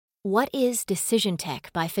What is Decision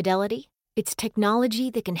Tech by Fidelity? It's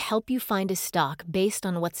technology that can help you find a stock based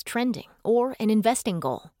on what's trending or an investing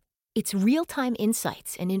goal. It's real-time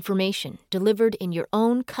insights and information delivered in your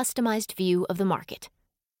own customized view of the market.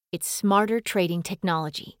 It's smarter trading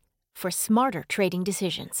technology for smarter trading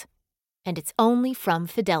decisions. And it's only from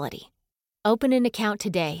Fidelity. Open an account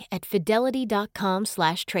today at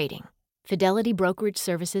fidelity.com/trading. Fidelity Brokerage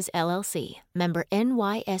Services, LLC. Member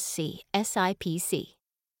NYSE, SIPC.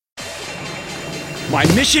 My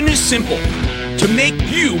mission is simple, to make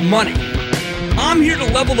you money. I'm here to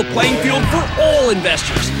level the playing field for all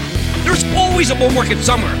investors. There's always a bull market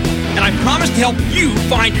somewhere, and I promise to help you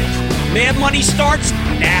find it. Mad Money starts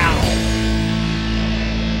now.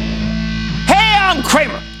 Hey, I'm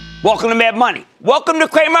Cramer. Welcome to Mad Money. Welcome to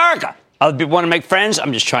Cramerica. Other people want to make friends.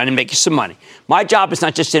 I'm just trying to make you some money. My job is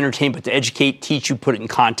not just to entertain, but to educate, teach you, put it in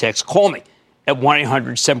context. Call me at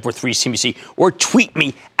 1-800-743-CNBC or tweet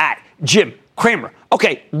me at Jim Cramer.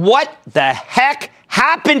 Okay, what the heck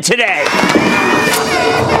happened today?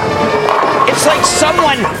 It's like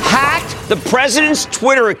someone hacked the president's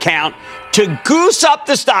Twitter account to goose up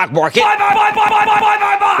the stock market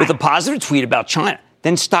with a positive tweet about China.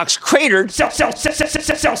 Then stocks cratered. Sell.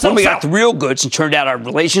 Then we got the real goods, and turned out our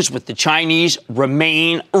relations with the Chinese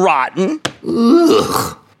remain rotten.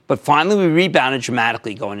 Ugh. But finally, we rebounded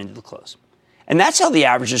dramatically going into the close. And that's how the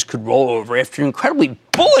averages could roll over after an incredibly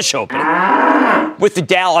bullish opening, with the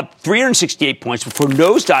Dow up 368 points before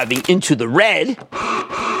nosediving into the red,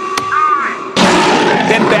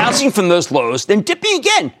 then bouncing from those lows, then dipping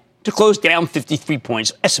again to close down 53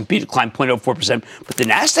 points. S&P declined 0.04%, but the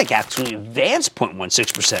Nasdaq actually advanced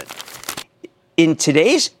 0.16%. In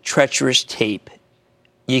today's treacherous tape,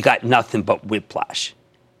 you got nothing but whiplash.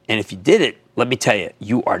 And if you did it, let me tell you,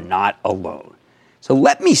 you are not alone. So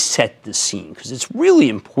let me set the scene, because it's really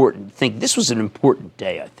important to think this was an important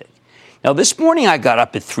day, I think. Now, this morning I got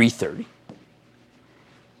up at 3:30.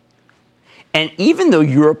 And even though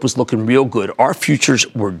Europe was looking real good, our futures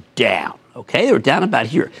were down, okay? They were down about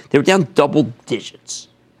here. They were down double digits.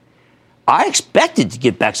 I expected to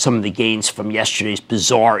get back some of the gains from yesterday's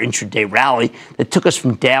bizarre intraday rally that took us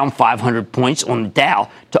from down 500 points on the Dow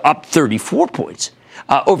to up 34 points.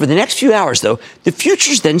 Over the next few hours, though, the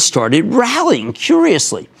futures then started rallying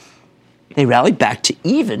curiously. They rallied back to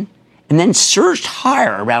even and then surged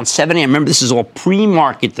higher around 7 a.m. Remember, this is all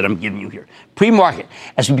pre-market that I'm giving you here. Pre-market,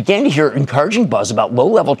 as we began to hear encouraging buzz about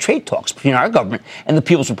low-level trade talks between our government and the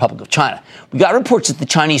People's Republic of China. We got reports that the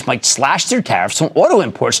Chinese might slash their tariffs on auto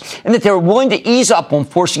imports and that they were willing to ease up on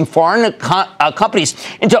forcing foreign companies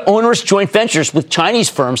into onerous joint ventures with Chinese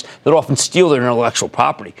firms that often steal their intellectual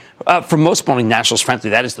property. For most multinationals, frankly,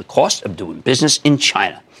 that is the cost of doing business in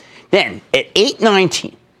China. Then, at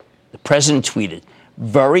 8:19, the president tweeted,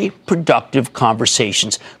 "Very productive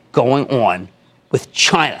conversations going on with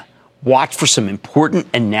China. Watch for some important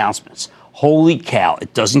announcements." Holy cow,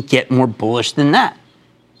 it doesn't get more bullish than that.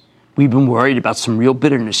 We've been worried about some real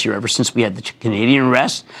bitterness here ever since we had the Canadian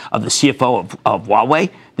arrest of the CFO of Huawei,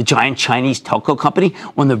 the giant Chinese telco company,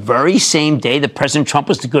 on the very same day that President Trump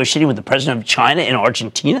was negotiating with the president of China in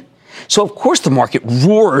Argentina. So, of course, the market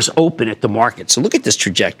roars open at the market. So look at this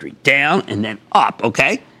trajectory, down and then up,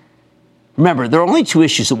 okay? Remember, there are only two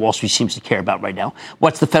issues that Wall Street seems to care about right now.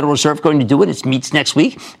 What's the Federal Reserve going to do when it meets next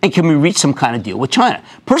week? And can we reach some kind of deal with China?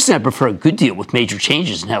 Personally, I prefer a good deal with major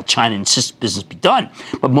changes in how China insists business be done.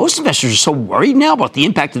 But most investors are so worried now about the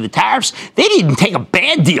impact of the tariffs, they didn't even take a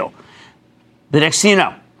bad deal. The next thing you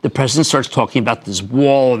know, the president starts talking about this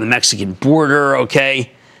wall on the Mexican border,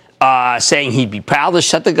 okay? Saying he'd be proud to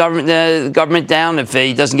shut the government down if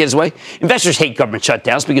he doesn't get his way. Investors hate government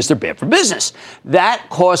shutdowns because they're bad for business.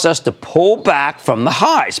 That caused us to pull back from the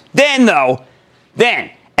highs. Then at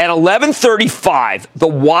 11:35, the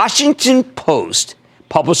Washington Post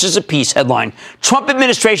publishes a piece headline, "Trump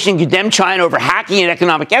administration condemned China over hacking and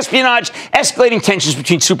economic espionage, escalating tensions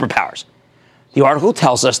between superpowers." The article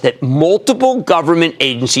tells us that multiple government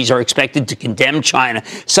agencies are expected to condemn China,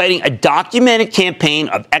 citing a documented campaign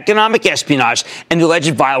of economic espionage and the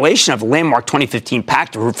alleged violation of a landmark 2015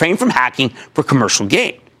 pact to refrain from hacking for commercial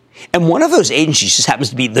gain. And one of those agencies just happens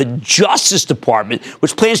to be the Justice Department,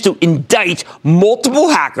 which plans to indict multiple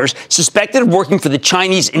hackers suspected of working for the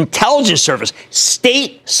Chinese intelligence service,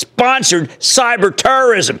 state-sponsored cyber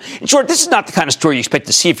terrorism. In short, this is not the kind of story you expect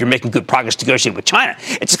to see if you're making good progress negotiating with China.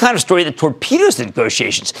 It's the kind of story that torpedoes the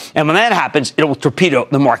negotiations. And when that happens, it will torpedo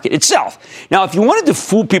the market itself. Now, if you wanted to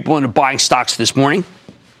fool people into buying stocks this morning,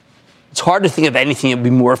 it's hard to think of anything that would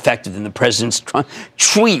be more effective than the president's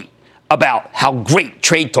tweet about how great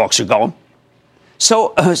trade talks are going.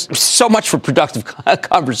 So much for productive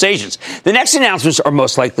conversations. The next announcements are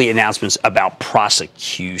most likely announcements about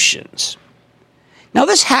prosecutions. Now,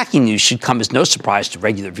 this hacking news should come as no surprise to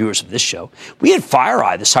regular viewers of this show. We had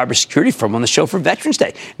FireEye, the cybersecurity firm, on the show for Veterans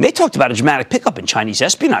Day, and they talked about a dramatic pickup in Chinese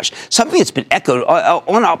espionage, something that's been echoed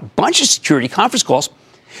on a bunch of security conference calls.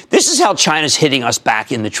 This is how China's hitting us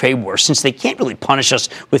back in the trade war, since they can't really punish us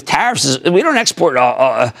with tariffs. We don't export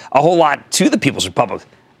a whole lot to the People's Republic.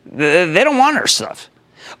 They don't want our stuff.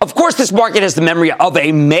 Of course, this market has the memory of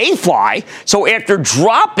a mayfly, so after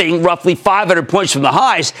dropping roughly 500 points from the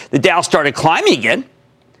highs, the Dow started climbing again.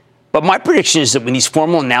 But my prediction is that when these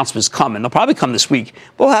formal announcements come, and they'll probably come this week,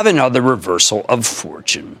 we'll have another reversal of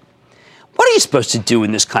fortune. What are you supposed to do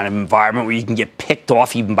in this kind of environment where you can get picked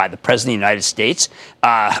off even by the President of the United States?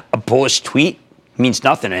 A bullish tweet means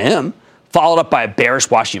nothing to him, followed up by a bearish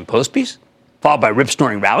Washington Post piece, followed by a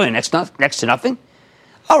rip-snoring rally next to nothing.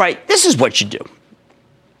 All right, this is what you do.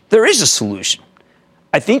 There is a solution.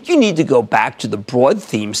 I think you need to go back to the broad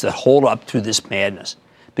themes that hold up through this madness,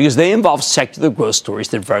 because they involve secular growth stories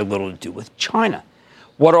that have very little to do with China.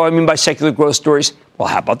 What do I mean by secular growth stories? Well,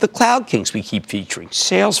 how about the cloud kings we keep featuring?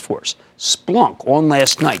 Salesforce, Splunk on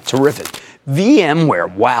last night, terrific.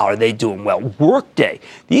 VMware, wow, are they doing well? Workday,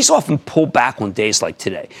 these often pull back on days like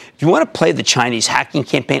today. If you want to play the Chinese hacking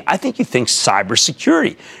campaign, I think you think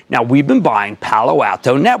cybersecurity. Now, we've been buying Palo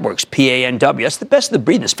Alto Networks, PANW. That's the best of the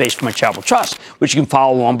breed in the space for my Travel Trust, which you can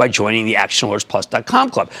follow along by joining the ActionAlertsPlus.com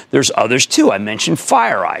club. There's others, too. I mentioned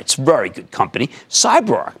FireEye. It's a very good company.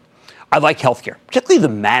 CyberArk. I like healthcare, particularly the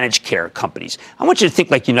managed care companies. I want you to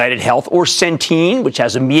think like United Health or Centene, which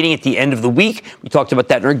has a meeting at the end of the week. We talked about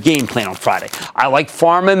that in our game plan on Friday. I like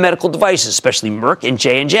pharma and medical devices, especially Merck and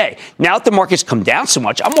J&J. Now that the market's come down so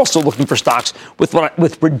much, I'm also looking for stocks with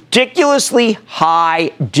ridiculously high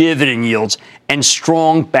dividend yields and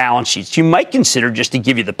strong balance sheets. You might consider, just to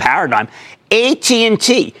give you the paradigm,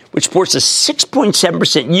 AT&T, which sports a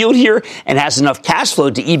 6.7% yield here and has enough cash flow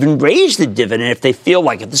to even raise the dividend if they feel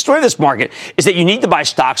like it. The story of this market is that you need to buy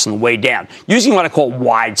stocks on the way down using what I call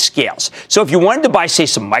wide scales. So if you wanted to buy, say,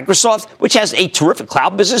 some Microsoft, which has a terrific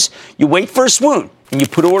cloud business, you wait for a swoon. And you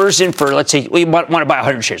put orders in for, let's say, you want to buy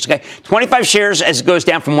 100 shares, okay? 25 shares as it goes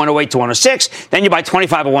down from 108 to 106. Then you buy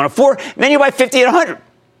 25 at 104. And then you buy 50 at 100.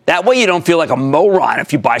 That way you don't feel like a moron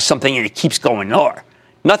if you buy something and it keeps going lower.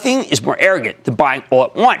 Nothing is more arrogant than buying all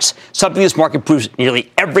at once, something this market proves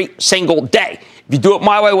nearly every single day. If you do it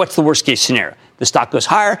my way, what's the worst case scenario? The stock goes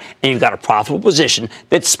higher and you've got a profitable position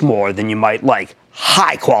that's smaller than you might like.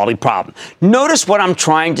 High quality problem. Notice what I'm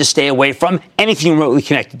trying to stay away from: anything remotely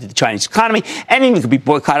connected to the Chinese economy, anything that could be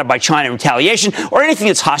boycotted by China in retaliation, or anything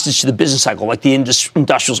that's hostage to the business cycle like the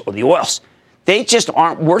industrials or the oils. They just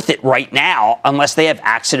aren't worth it right now unless they have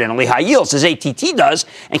accidentally high yields, as ATT does,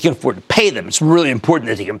 and can afford to pay them. It's really important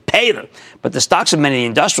that they can pay them. But the stocks of many of the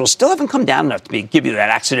industrials still haven't come down enough to give you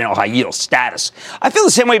that accidental high yield status. I feel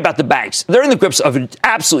the same way about the banks. They're in the grips of an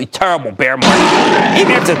absolutely terrible bear market.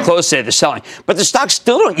 Even after the close today, they're selling. But the stocks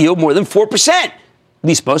still don't yield more than 4%. At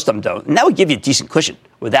least most of them don't. And that would give you a decent cushion.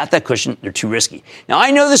 Without that cushion, they're too risky. Now, I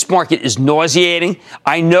know this market is nauseating.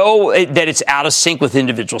 I know that it's out of sync with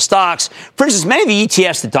individual stocks. For instance, many of the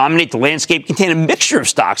ETFs that dominate the landscape contain a mixture of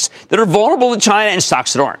stocks that are vulnerable to China and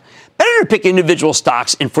stocks that aren't. Better to pick individual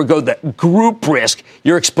stocks and forgo the group risk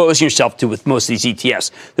you're exposing yourself to with most of these ETFs.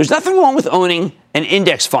 There's nothing wrong with owning an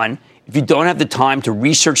index fund if you don't have the time to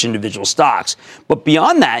research individual stocks. But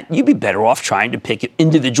beyond that, you'd be better off trying to pick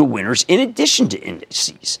individual winners in addition to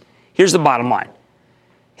indices. Here's the bottom line.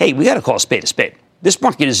 Hey, we got to call a spade a spade. This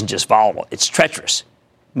market isn't just volatile, it's treacherous.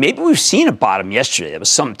 Maybe we've seen a bottom yesterday. That was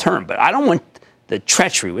some term, but I don't want the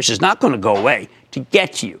treachery, which is not going to go away, to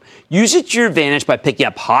get to you. Use it to your advantage by picking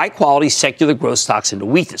up high-quality secular growth stocks into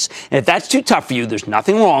weakness. And if that's too tough for you, there's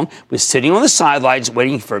nothing wrong with sitting on the sidelines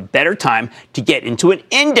waiting for a better time to get into an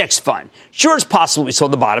index fund. Sure, it's possible we saw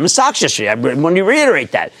the bottom of stocks yesterday. I want to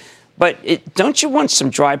reiterate that. But don't you want some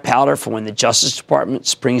dry powder for when the Justice Department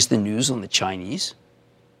springs the news on the Chinese?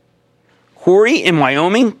 Corey in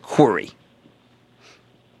Wyoming. Corey.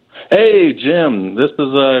 Hey, Jim. This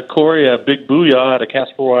is Corey at Big Booyah out of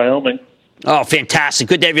Casper, Wyoming. Oh, fantastic.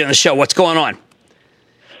 Good to have you on the show. What's going on?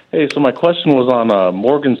 Hey, so my question was on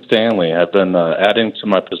Morgan Stanley. I've been adding to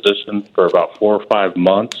my position for about 4 or 5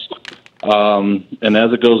 months. And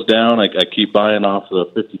as it goes down, I keep buying off the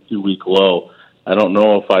 52-week low. I don't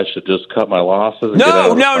know if I should just cut my losses.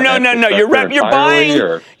 No.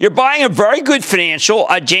 You're buying a very good financial.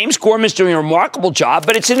 James Gorman's doing a remarkable job,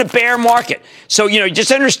 but it's in a bear market. So,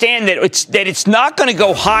 just understand that it's not going to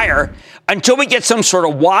go higher until we get some sort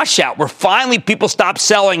of washout where finally people stop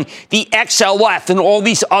selling the XLF and all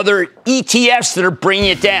these other ETFs that are bringing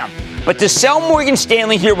it down. But to sell Morgan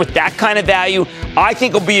Stanley here with that kind of value, I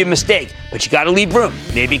think will be a mistake. But you got to leave room.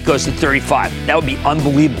 Maybe it goes to 35. That would be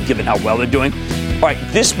unbelievable given how well they're doing. All right,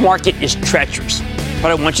 this market is treacherous,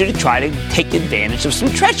 but I want you to try to take advantage of some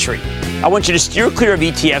treachery. I want you to steer clear of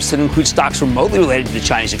ETFs that include stocks remotely related to the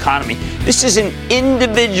Chinese economy. This is an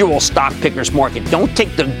individual stock picker's market. Don't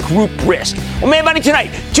take the group risk. Well, Mad Money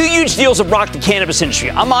tonight, 2 huge deals have rocked the cannabis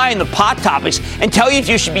industry. I'm eyeing the pot topics and tell you if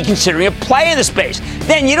you should be considering a play in the space.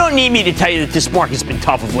 Then you don't need me to tell you that this market's been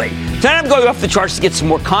tough of late. Tonight I'm going off the charts to get some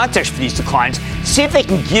more context for these declines, see if they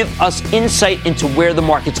can give us insight into where the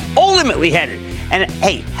market's ultimately headed. And,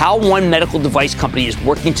 hey, how one medical device company is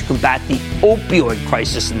working to combat the opioid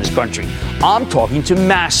crisis in this country. I'm talking to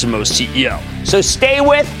Masimo's CEO. So stay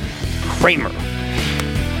with Cramer.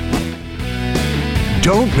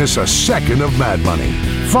 Don't miss a second of Mad Money.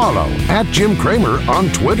 Follow @Jim Cramer on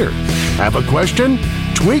Twitter. Have a question?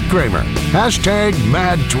 Tweet Cramer.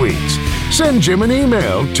 #MadTweets. Send Jim an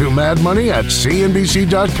email to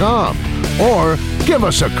madmoney@cnbc.com or give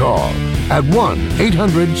us a call at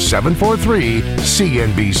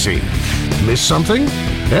 1-800-743-CNBC. Miss something?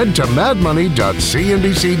 Head to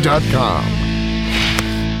madmoney.cnbc.com.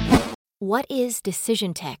 What is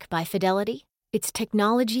Decision Tech by Fidelity? It's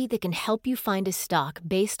technology that can help you find a stock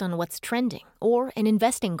based on what's trending or an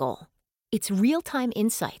investing goal. It's real-time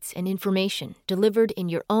insights and information delivered in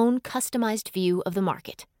your own customized view of the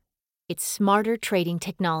market. It's smarter trading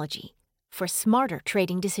technology for smarter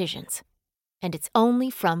trading decisions. And it's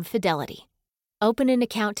only from Fidelity. Open an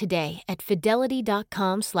account today at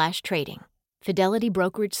fidelity.com/trading. Fidelity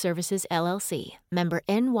Brokerage Services, LLC. Member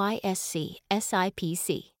NYSE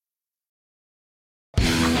SIPC.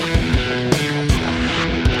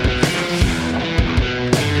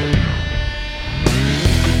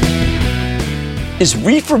 Is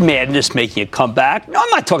reefer madness making a comeback? No,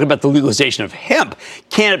 I'm not talking about the legalization of hemp.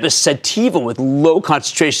 Cannabis sativa with low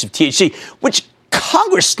concentrations of THC, which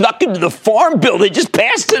Congress snuck into the farm bill they just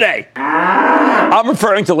passed today. I'm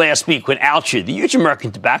referring to last week when Altria, the huge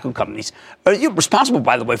American tobacco companies, responsible,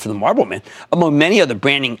 by the way, for the Marlboro Man, among many other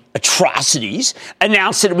branding atrocities,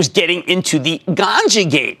 announced that it was getting into the ganja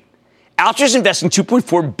game. Altria is investing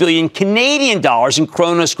 $2.4 billion Canadian dollars in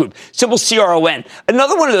Cronos Group, symbol CRON,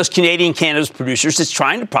 another one of those Canadian cannabis producers that's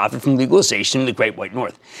trying to profit from legalization in the Great White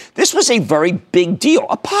North. This was a very big deal,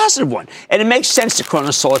 a positive one, and it makes sense that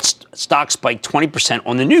Cronos saw its stock spike 20%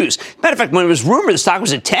 on the news. Matter of fact, when it was rumored the stock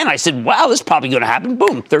was at 10, I said, wow, this is probably going to happen.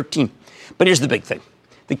 Boom, 13. But here's the big thing.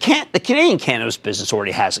 The Canadian cannabis business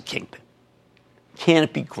already has a kingpin.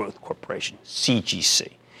 Canopy Growth Corporation,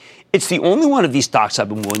 CGC. It's the only one of these stocks I've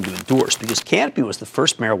been willing to endorse because Canopy was the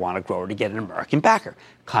first marijuana grower to get an American backer,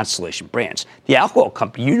 Constellation Brands. The alcohol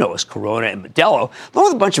company you know is Corona and Modelo, along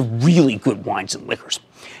with a bunch of really good wines and liquors.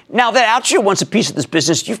 Now that Altria wants a piece of this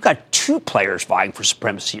business, you've got two players vying for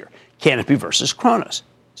supremacy here, Canopy versus Cronos.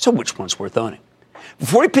 So which one's worth owning?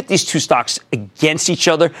 Before we pit these two stocks against each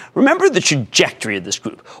other, remember the trajectory of this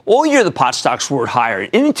group. All year, the pot stocks roared higher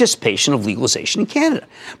in anticipation of legalization in Canada.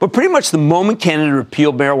 But pretty much the moment Canada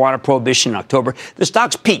repealed marijuana prohibition in October, the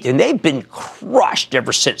stocks peaked, and they've been crushed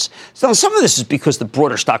ever since. So some of this is because the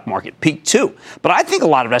broader stock market peaked too. But I think a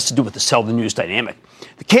lot of it has to do with the sell the news dynamic.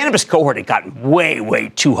 The cannabis cohort had gotten way, way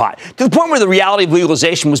too hot, to the point where the reality of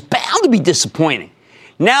legalization was bound to be disappointing.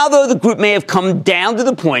 Now, though, the group may have come down to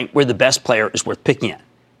the point where the best player is worth picking at.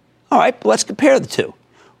 All right, but let's compare the two.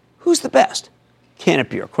 Who's the best,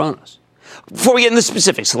 Canopy or Cronos? Before we get into the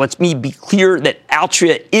specifics, let me be clear that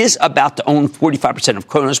Altria is about to own 45% of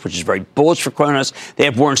Cronos, which is very bullish for Cronos. They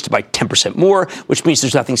have warrants to buy 10% more, which means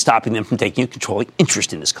there's nothing stopping them from taking a controlling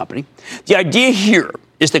interest in this company. The idea here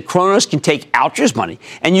is that Cronos can take Altria's money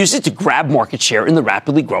and use it to grab market share in the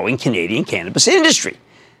rapidly growing Canadian cannabis industry.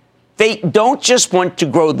 They don't just want to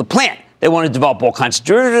grow the plant. They want to develop all kinds of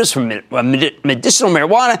derivatives from medicinal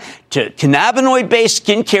marijuana to cannabinoid-based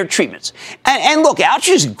skincare treatments. And look,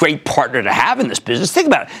 Altria is a great partner to have in this business. Think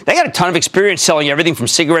about it. They got a ton of experience selling everything from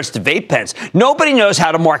cigarettes to vape pens. Nobody knows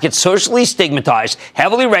how to market socially stigmatized,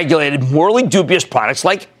 heavily regulated, morally dubious products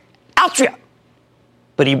like Altria.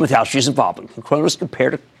 But even with Altria's involvement, can Cronos compare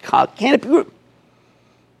to Canopy Group?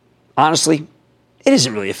 Honestly, it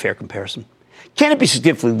isn't really a fair comparison. Canopy is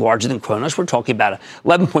significantly larger than Cronos. We're talking about an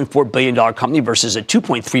 $11.4 billion company versus a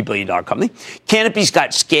 $2.3 billion company. Canopy's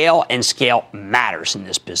got scale, and scale matters in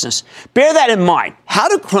this business. Bear that in mind. How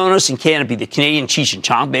do Cronos and Canopy, the Canadian Cheech and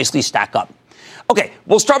Chong, basically stack up? Okay,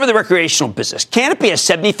 we'll start with the recreational business. Canopy has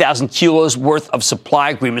 70,000 kilos worth of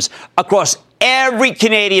supply agreements across every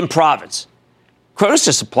Canadian province. Cronos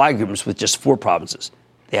has supply agreements with just 4 provinces.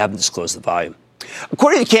 They haven't disclosed the volume.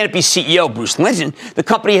 According to Canopy's CEO, Bruce Linton, the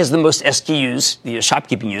company has the most SKUs, the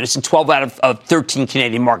shopkeeping units, in 12 out of 13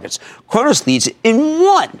 Canadian markets. Cronos leads in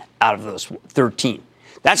 1 out of those 13.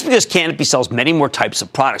 That's because Canopy sells many more types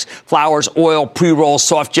of products: flowers, oil, pre-rolls,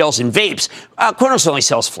 soft gels, and vapes. Cronos only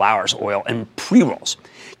sells flowers, oil, and pre-rolls.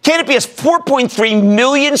 Canopy has 4.3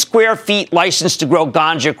 million square feet licensed to grow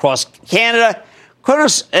ganja across Canada.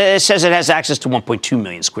 Cronos says it has access to 1.2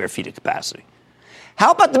 million square feet of capacity.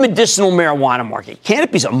 How about the medicinal marijuana market?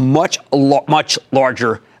 Canopy's a much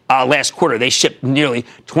larger last quarter. They shipped nearly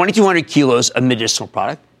 2,200 kilos of medicinal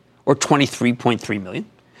product, or 23.3 million.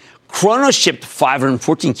 Cronos shipped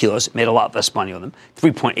 514 kilos, made a lot less money on them,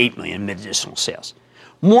 3.8 million in medicinal sales.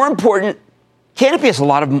 More important, Canopy has a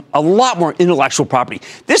lot more intellectual property.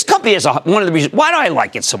 This company has one of the reasons why do I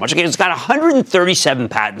like it so much. Okay, it's got 137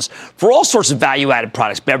 patents for all sorts of value-added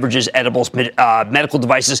products: beverages, edibles, medical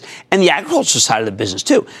devices, and the agricultural side of the business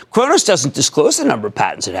too. Cronos doesn't disclose the number of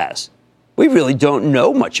patents it has. We really don't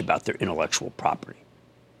know much about their intellectual property.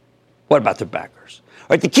 What about their backers?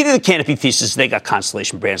 All right, the key to the Canopy thesis is they got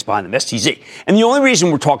Constellation Brands behind them, STZ. And the only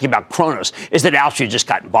reason we're talking about Cronos is that Altria just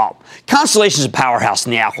got involved. Constellation's a powerhouse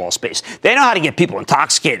in the alcohol space. They know how to get people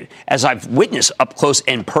intoxicated, as I've witnessed up close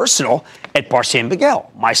and personal at Bar San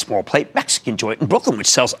Miguel, my small plate Mexican joint in Brooklyn, which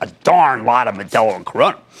sells a darn lot of Modelo and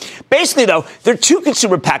Corona. Basically, though, they're 2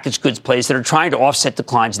 consumer packaged goods plays that are trying to offset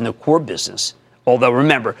declines in their core business. Although,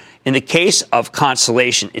 remember, in the case of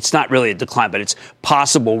Constellation, it's not really a decline, but it's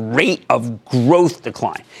possible rate of growth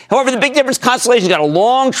decline. However, the big difference, Constellation's got a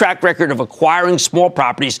long track record of acquiring small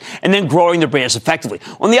properties and then growing their brands effectively.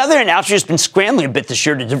 On the other hand, Altria's been scrambling a bit this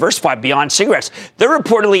year to diversify beyond cigarettes. They're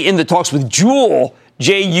reportedly in the talks with Juul,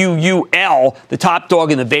 Juul, the top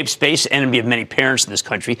dog in the vape space, enemy of many parents in this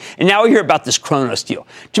country. And now we hear about this Cronos deal.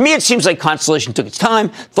 To me, it seems like Constellation took its time,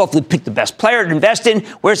 thoughtfully picked the best player to invest in,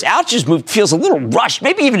 whereas Altria's move feels a little rushed,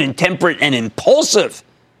 maybe even intemperate and impulsive.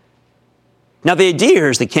 Now, the idea here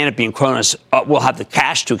is that Canopy and Cronos will have the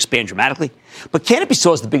cash to expand dramatically, but Canopy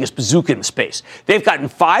still has the biggest bazooka in the space. They've gotten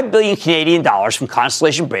 $5 billion Canadian dollars from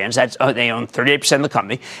Constellation Brands. They own 38% of the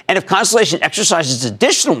company. And if Constellation exercises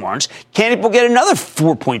additional warrants, Canopy will get another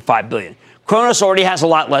 $4.5 billion. Cronos already has a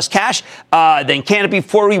lot less cash than Canopy,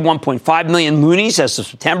 41.5 million loonies as of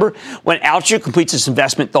September. When Altria completes its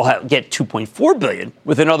investment, they'll get $2.4 billion,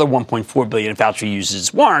 with another $1.4 billion if Altria uses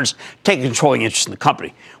its warrants to take a controlling interest in the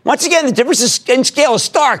company. Once again, the difference in scale is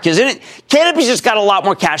stark, isn't it? Canopy's just got a lot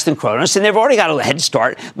more cash than Cronos, and they've already got a head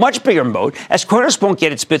start, much bigger moat, as Cronos won't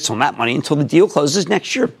get its bits on that money until the deal closes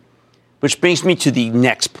next year. Which brings me to the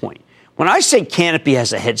next point. When I say Canopy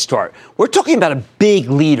has a head start, we're talking about a big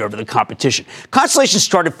lead over the competition. Constellation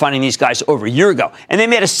started funding these guys over a year ago, and they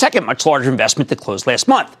made a second, much larger investment that closed last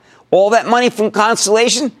month. All that money from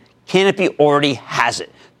Constellation, Canopy already has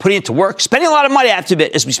it. Putting it to work, spending a lot of money, I have to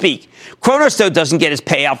admit, as we speak. Cronos, though, doesn't get its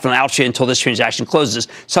payout from Altria until this transaction closes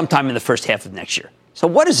sometime in the first half of next year. So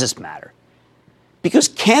what does this matter? Because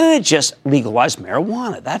Canada just legalized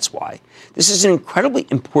marijuana. That's why. This is an incredibly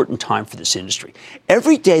important time for this industry.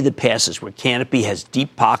 Every day that passes where Canopy has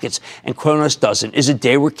deep pockets and Cronos doesn't is a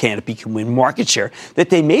day where Canopy can win market share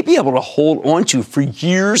that they may be able to hold on to for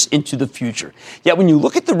years into the future. Yet when you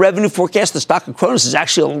look at the revenue forecast, the stock of Cronos is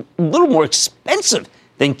actually a little more expensive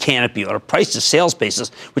than Canopy on a price-to-sales basis,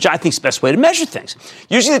 which I think is the best way to measure things.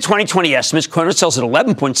 Using the 2020 estimates, Cronos sells at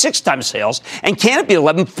 11.6 times sales and Canopy at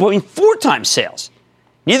 11.4 times sales.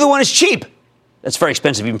 Neither one is cheap. That's very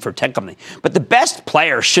expensive even for a tech company. But the best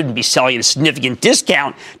player shouldn't be selling at a significant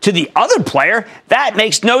discount to the other player. That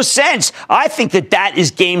makes no sense. I think that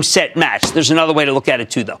is game, set, match. There's another way to look at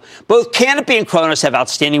it, too, though. Both Canopy and Cronos have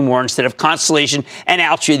outstanding warrants that have Constellation and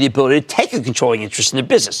Altria the ability to take a controlling interest in their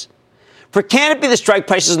business. For Canopy, the strike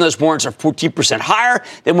prices on those warrants are 14% higher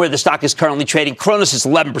than where the stock is currently trading. Cronos is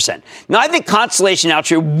 11%. Now, I think Constellation and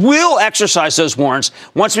Altria will exercise those warrants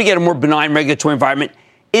once we get a more benign regulatory environment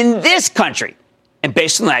in this country. And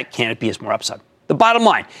based on that, Canopy is more upside. The bottom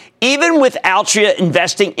line, even with Altria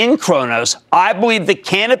investing in Cronos, I believe the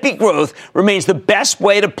Canopy growth remains the best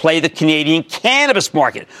way to play the Canadian cannabis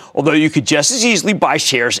market, although you could just as easily buy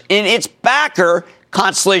shares in its backer,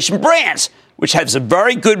 Constellation Brands, which has a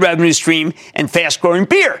very good revenue stream and fast-growing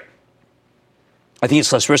beer. I think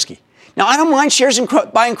it's less risky. Now, I don't mind shares in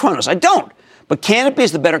buying Cronos. I don't. But Canopy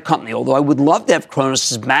is the better company, although I would love to have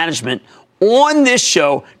Cronos' management on this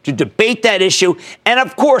show to debate that issue. And,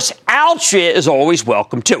 of course, Altria is always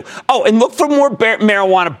welcome, too. Oh, and look for more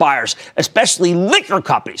marijuana buyers, especially liquor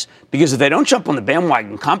companies, because if they don't jump on the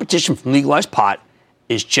bandwagon, competition from legalized pot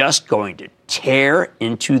is just going to tear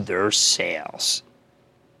into their sales.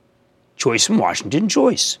 Joyce in Washington.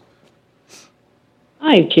 Joyce.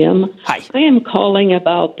 Hi, Jim. Hi. I am calling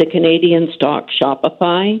about the Canadian stock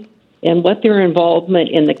Shopify and what their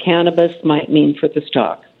involvement in the cannabis might mean for the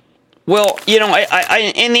stock. Well,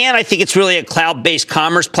 I in the end, I think it's really a cloud-based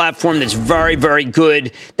commerce platform that's very, very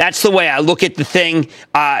good. That's the way I look at the thing.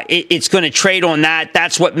 It's going to trade on that.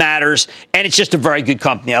 That's what matters. And it's just a very good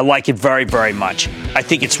company. I like it very, very much. I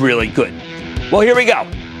think it's really good. Well, here we go.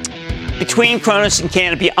 Between Cronos and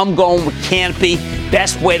Canopy, I'm going with Canopy.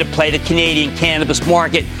 Best way to play the Canadian cannabis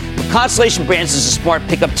market. Constellation Brands is a smart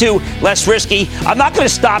pickup, too. Less risky. I'm not going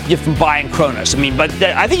to stop you from buying Cronos. But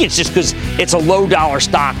I think it's just because it's a low-dollar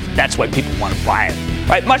stock. That's why people want to buy it.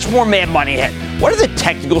 Right? Much more mad money ahead. What are the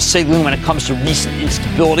technical signaling when it comes to recent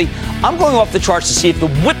instability? I'm going off the charts to see if the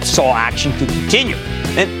whipsaw action could continue.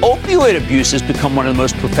 And opioid abuse has become one of the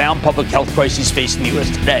most profound public health crises facing the U.S.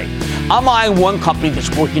 today. I'm eyeing one company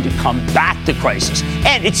that's working to combat the crisis.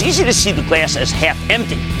 And it's easy to see the glass as half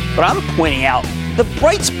empty, but I'm pointing out the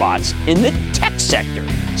bright spots in the tech sector.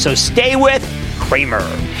 So stay with Cramer.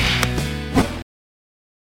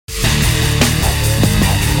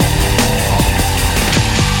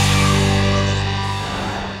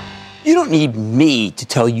 You don't need me to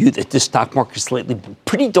tell you that this stock market is lately been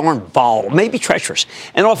pretty darn volatile, maybe treacherous,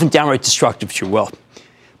 and often downright destructive to your wealth.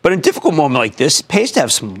 But in a difficult moment like this, it pays to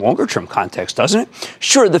have some longer-term context, doesn't it?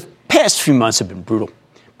 Sure, the past few months have been brutal.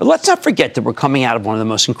 But let's not forget that we're coming out of one of the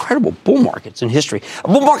most incredible bull markets in history, a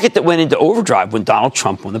bull market that went into overdrive when Donald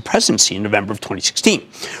Trump won the presidency in November of 2016.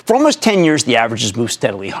 For almost 10 years, the averages moved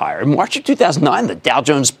steadily higher. In March of 2009, the Dow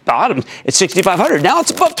Jones bottomed at 6,500. Now it's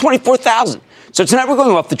above 24,000. So tonight we're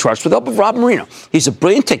going off the charts with the help of Rob Marino. He's a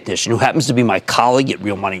brilliant technician who happens to be my colleague at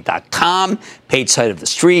realmoney.com, paid site of the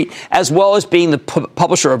street, as well as being the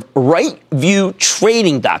publisher of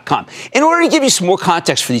rightviewtrading.com. In order to give you some more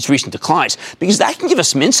context for these recent declines, because that can give us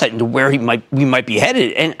some insight into where we might be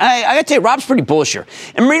headed. And I got to tell you, Rob's pretty bullish here.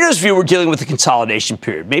 In Marino's view, we're dealing with a consolidation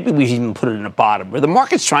period. Maybe we even put it in a bottom, where the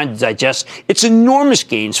market's trying to digest its enormous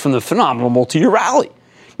gains from the phenomenal multi-year rally.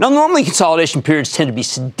 Now, normally consolidation periods tend to be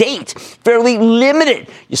sedate, fairly limited.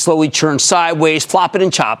 You slowly churn sideways, flop it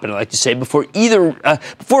and chop it, I like to say, before either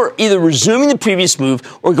resuming the previous move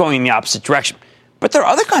or going in the opposite direction. But there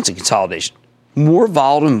are other kinds of consolidation, more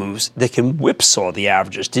volatile moves that can whipsaw the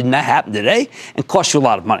averages. Didn't that happen today? And cost you a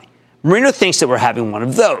lot of money. Marino thinks that we're having one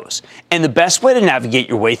of those. And the best way to navigate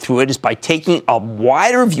your way through it is by taking a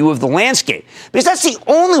wider view of the landscape. Because that's the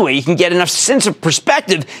only way you can get enough sense of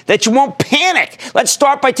perspective that you won't panic. Let's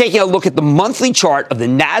start by taking a look at the monthly chart of the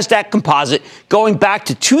NASDAQ composite going back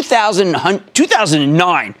to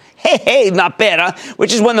 2009. Hey, not bad, huh?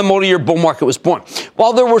 Which is when the multi-year bull market was born.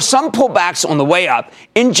 While there were some pullbacks on the way up,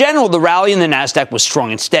 in general, the rally in the NASDAQ was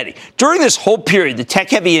strong and steady. During this whole period, the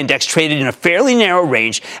tech-heavy index traded in a fairly narrow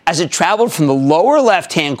range as it traveled from the lower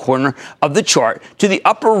left-hand corner of the chart to the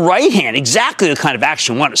upper right-hand, exactly the kind of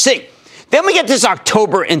action we want to see. Then we get this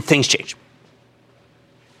October and things change.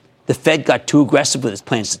 The Fed got too aggressive with its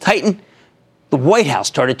plans to tighten. The White House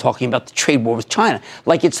started talking about the trade war with China,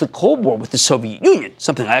 like it's the Cold War with the Soviet Union,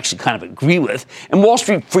 something I actually kind of agree with, and Wall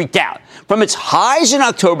Street freaked out. From its highs in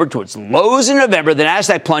October to its lows in November, the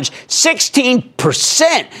NASDAQ plunged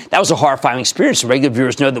 16%. That was a horrifying experience, and regular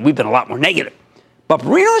viewers know that we've been a lot more negative. But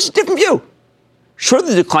Marino has a different view. Sure,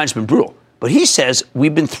 the decline's been brutal, but he says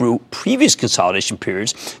we've been through previous consolidation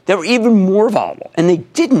periods that were even more volatile, and they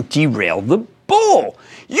didn't derail the bull.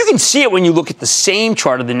 You can see it when you look at the same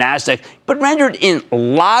chart of the NASDAQ, but rendered in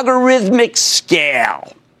logarithmic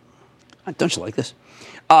scale. Don't you like this?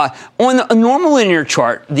 On a normal linear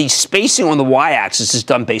chart, the spacing on the y-axis is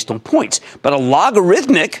done based on points, but a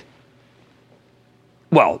logarithmic,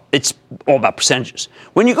 well, it's all about percentages.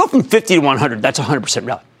 When you go from 50 to 100, that's 100%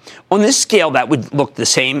 rally. On this scale, that would look the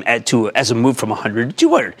same as a move from 100 to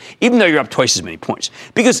 200, even though you're up twice as many points,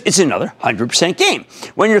 because it's another 100% gain.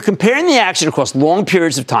 When you're comparing the action across long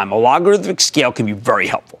periods of time, a logarithmic scale can be very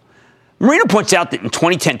helpful. Marino points out that in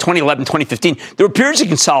 2010, 2011, 2015, there were periods of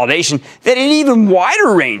consolidation that had even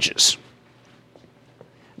wider ranges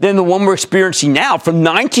than the one we're experiencing now, from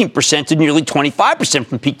 19% to nearly 25%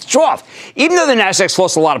 from peak to trough. Even though the NASDAQ's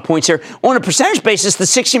lost a lot of points here, on a percentage basis, the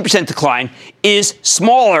 16% decline is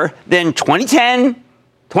smaller than 2010,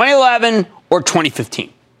 2011, or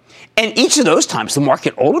 2015. And each of those times, the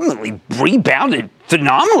market ultimately rebounded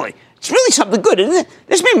phenomenally. It's really something good, isn't it?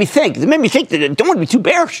 This made me think. It made me think that I don't want to be too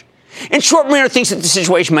bearish. In short, Marino thinks that the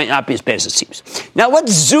situation might not be as bad as it seems. Now,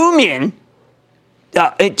 let's zoom in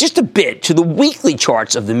just a bit to the weekly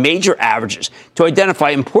charts of the major averages to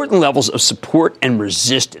identify important levels of support and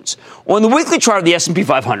resistance. On the weekly chart of the S&P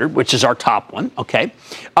 500, which is our top one, okay,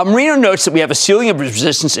 Marino notes that we have a ceiling of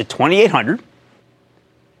resistance at 2,800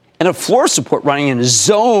 and a floor support running in a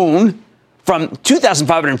zone from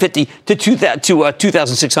 2,550 to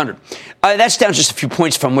 2,600. That's down just a few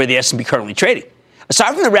points from where the S&P currently trading.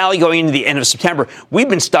 Aside from the rally going into the end of September, we've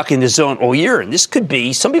been stuck in this zone all year, and this could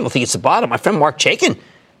be, some people think it's the bottom. My friend Mark Chaikin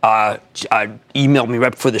emailed me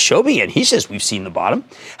right before the show began. He says we've seen the bottom.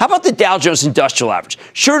 How about the Dow Jones Industrial Average?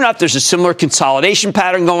 Sure enough, there's a similar consolidation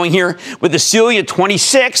pattern going here with a ceiling at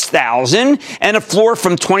 26,000 and a floor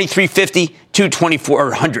from 2,350 to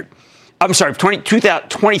 2,400. I'm sorry,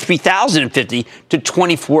 23,050 to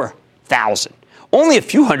 24,000. Only a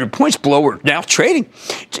few hundred points below we're now trading.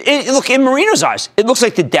 Look, in Marino's eyes, it looks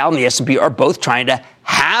like the Dow and the S&P are both trying to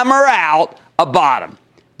hammer out a bottom.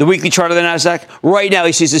 The weekly chart of the NASDAQ, right now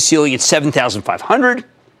he sees the ceiling at 7,500.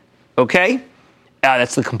 Okay?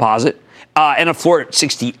 That's the composite. And a floor at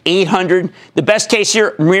 6,800. The best case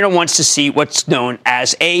here, Marino wants to see what's known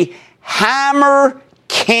as a hammer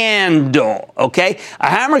candle, okay? A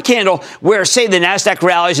hammer candle where, say, the NASDAQ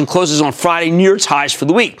rallies and closes on Friday near its highs for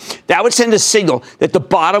the week. That would send a signal that the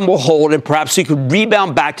bottom will hold and perhaps we could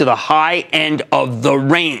rebound back to the high end of the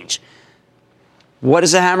range. What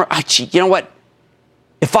is a hammer? You know what?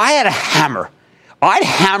 If I had a hammer, I'd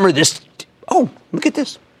hammer this. Oh, look at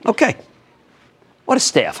this. Okay. What a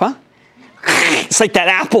staff, huh? It's like that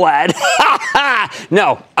Apple ad.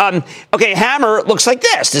 No. Okay, hammer looks like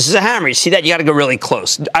this. This is a hammer. You see that? You got to go really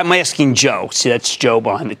close. I'm asking Joe. See, that's Joe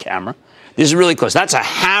behind the camera. This is really close. That's a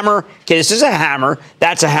hammer. Okay, this is a hammer.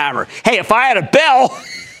 That's a hammer. Hey, if I had a bell.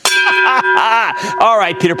 All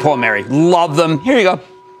right, Peter, Paul, and Mary. Love them. Here you go.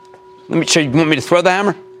 Let me show you. You want me to throw the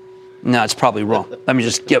hammer? No, it's probably wrong. Let me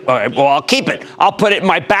just get. All right, well, I'll keep it. I'll put it in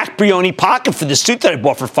my back Brioni pocket for the suit that I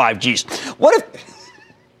bought for 5 G's. What if.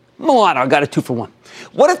 Milano, I got a 2-for-1.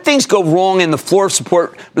 What if things go wrong and the floor of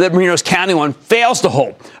support that Marino's counting on fails to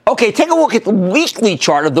hold? Okay, take a look at the weekly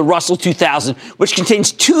chart of the Russell 2000, which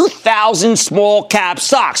contains 2,000 small cap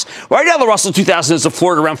stocks. Right now, the Russell 2000 is a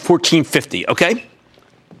floor at around 1,450, okay?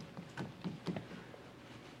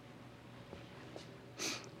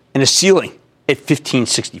 And a ceiling at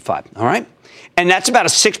 1,565, all right? And that's about a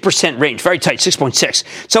 6% range, very tight,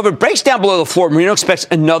 6.6. So if it breaks down below the floor, Marino expects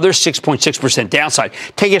another 6.6% downside,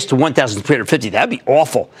 taking us to 1,350. That'd be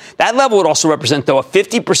awful. That level would also represent, though, a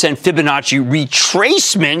 50% Fibonacci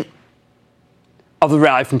retracement of the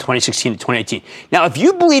rally from 2016 to 2018. Now, if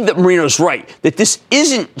you believe that Marino's right, that this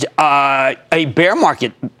isn't a bear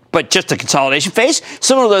market, but just a consolidation phase,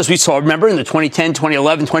 similar to those we saw, remember, in the 2010,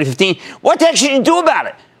 2011, 2015, what the heck should you do about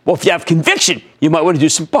it? Well, if you have conviction, you might want to do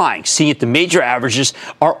some buying, seeing that the major averages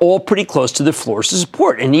are all pretty close to the floors of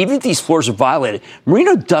support. And even if these floors are violated,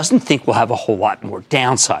 Marino doesn't think we'll have a whole lot more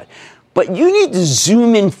downside. But you need to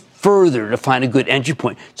zoom in further to find a good entry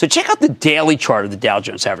point. So check out the daily chart of the Dow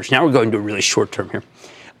Jones average. Now we're going to a really short term here.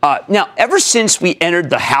 Now, ever since we entered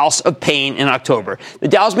the house of pain in October, the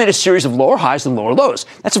Dow's made a series of lower highs and lower lows.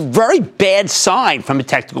 That's a very bad sign from a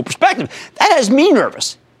technical perspective. That has me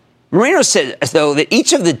nervous. Marino said, as though, that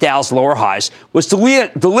each of the Dow's lower highs was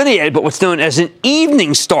delineated by what's known as an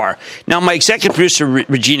evening star. Now, my executive producer,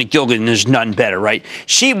 Regina Gilgan, there's none better, right?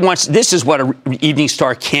 She wants, this is what an evening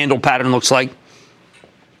star candle pattern looks like.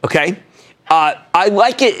 Okay? I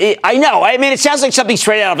like it. I know. I mean, it sounds like something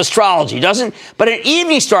straight out of astrology, doesn't it? But an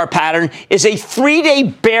evening star pattern is a 3-day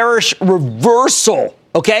bearish reversal.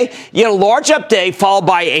 Okay? You get a large up day followed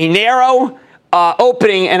by a narrow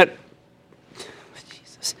opening and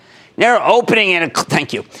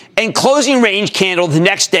thank you, and closing range candle the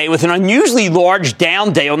next day with an unusually large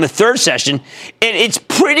down day on the third session. And it's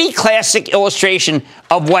pretty classic illustration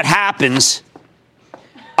of what happens.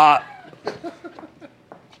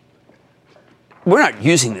 We're not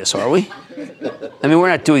using this, are we? I mean, we're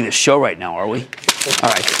not doing this show right now, are we? All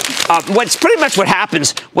right. What's pretty much what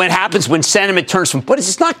happens when sentiment turns from, but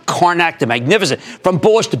it's not Karnak to magnificent, from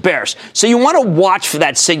bullish to bearish. So you want to watch for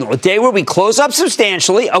that signal. A day where we close up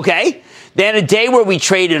substantially, okay? Then a day where we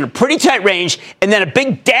trade in a pretty tight range, and then a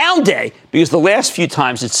big down day, because the last few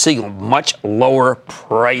times it's signaled much lower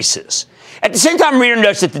prices. At the same time, Marino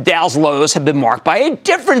notes that the Dow's lows have been marked by a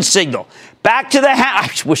different signal. Back to the I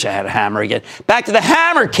wish I had a hammer again. Back to the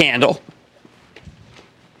hammer candle.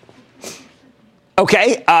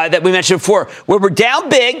 Okay, that we mentioned before, where we're down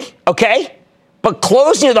big, okay, but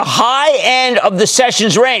close near the high end of the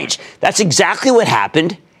session's range. That's exactly what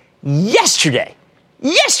happened yesterday.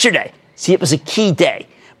 See, it was a key day.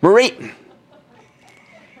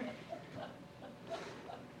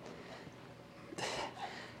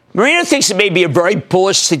 Marino thinks it may be a very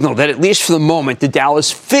bullish signal that, at least for the moment, the Dow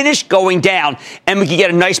is finished going down and we can get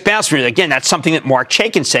a nice bounce from it. Again, that's something that Mark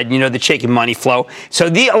Chaikin said, the Chaikin money flow. So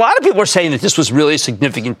a lot of people are saying that this was really a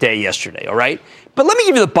significant day yesterday, all right? But let me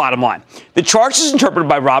give you the bottom line. The charts as interpreted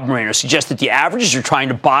by Rob Marino suggest that the averages are trying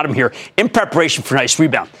to bottom here in preparation for a nice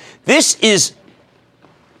rebound.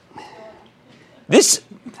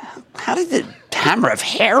 How did the hammer have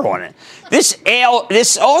hair on it?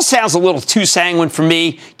 This all sounds a little too sanguine for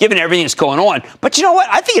me, given everything that's going on. But you know what?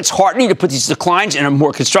 I think it's heartening to put these declines in a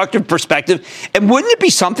more constructive perspective. And wouldn't it be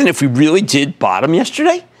something if we really did bottom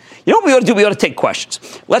yesterday? You know what we ought to do? We ought to take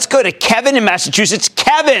questions. Let's go to Kevin in Massachusetts.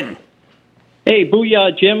 Kevin! Hey,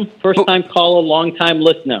 booyah, Jim. First-time caller, long-time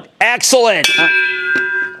listener. Excellent.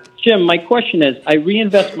 Jim, my question is, I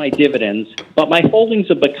reinvest my dividends, but my holdings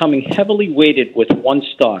are becoming heavily weighted with one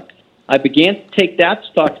stock. I began to take that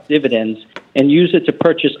stock's dividends and use it to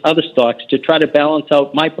purchase other stocks to try to balance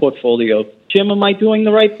out my portfolio. Jim, am I doing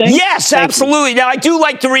the right thing? Yes, absolutely. Now, I do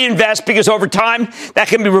like to reinvest because over time, that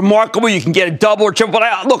can be remarkable. You can get a double or triple. But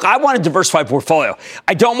I want a diversified portfolio.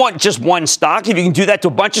 I don't want just one stock. If you can do that to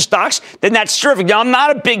a bunch of stocks, then that's terrific. Now, I'm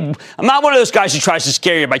not one of those guys who tries to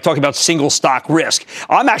scare you by talking about single stock risk.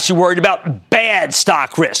 I'm actually worried about bad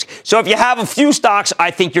stock risk. So if you have a few stocks,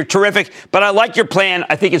 I think you're terrific. But I like your plan.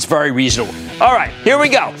 I think it's very reasonable. All right, here we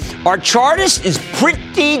go. Our chartist is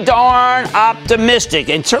pretty darn optimistic,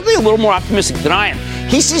 and certainly a little more optimistic than I am.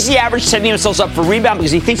 He sees the average setting themselves up for rebound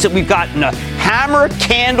because he thinks that we've gotten a hammer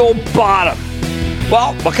candle bottom.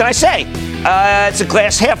 Well, what can I say? It's a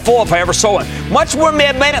glass half full if I ever saw one. Much more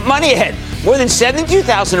mad money ahead. More than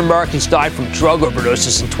 72,000 Americans died from drug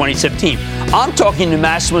overdoses in 2017. I'm talking to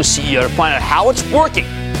Massimo's CEO to find out how it's working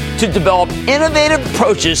to develop innovative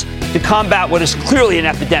approaches to combat what is clearly an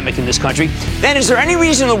epidemic in this country. Then, is there any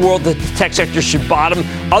reason in the world that the tech sector should bottom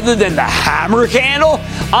other than the hammer candle?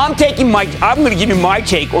 I'm going to give you my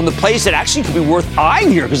take on the plays that actually could be worth eyeing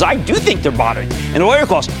here, because I do think they're bottoming. And what are your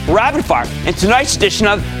calls? Rapid fire. And tonight's edition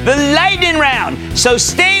of the Lightning Round. So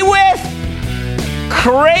stay with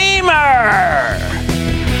Cramer.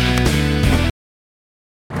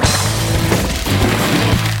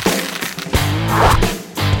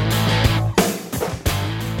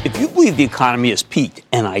 If you believe the economy has peaked,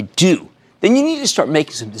 and I do, then you need to start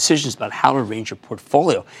making some decisions about how to arrange your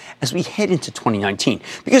portfolio as we head into 2019.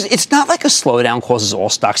 Because it's not like a slowdown causes all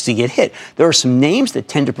stocks to get hit. There are some names that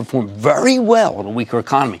tend to perform very well in a weaker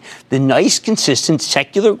economy. The nice, consistent,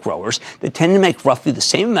 secular growers that tend to make roughly the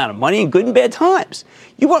same amount of money in good and bad times.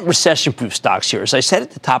 You want recession-proof stocks here, as I said at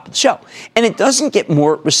the top of the show. And it doesn't get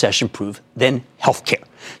more recession-proof than healthcare.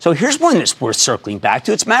 So here's one that's worth circling back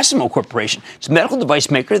to. It's Masimo Corporation. It's a medical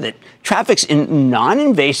device maker that traffics in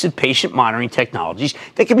non-invasive patient monitoring technologies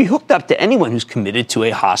that can be hooked up to anyone who's committed to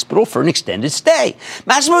a hospital for an extended stay.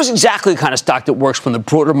 Masimo is exactly the kind of stock that works when the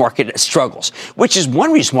broader market struggles, which is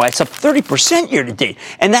one reason why it's up 30% year to date.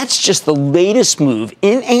 And that's just the latest move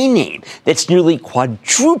in a name that's nearly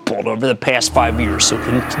quadrupled over the past 5 years. So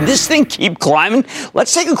can this thing keep climbing?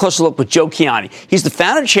 Let's take a closer look with Joe Chiani. He's the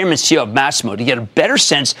founder, chairman, and CEO of Masimo to get a better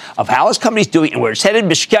sense of how his company's doing and where it's headed.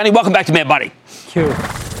 Mr. Chiani, welcome back to Mad Money. Thank you.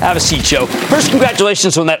 Have a seat, Joe. First,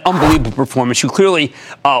 congratulations on that unbelievable performance. You clearly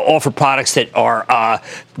offer products that are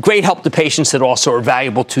great help to patients that also are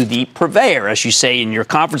valuable to the purveyor, as you say in your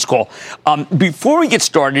conference call. Before we get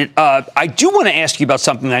started, I do want to ask you about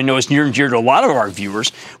something that I know is near and dear to a lot of our viewers,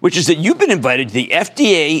 which is that you've been invited to the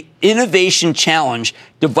FDA Innovation Challenge,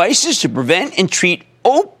 Devices to Prevent and Treat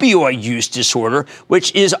Opioid Use Disorder,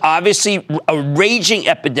 which is obviously a raging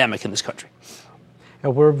epidemic in this country.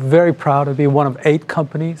 And we're very proud to be one of 8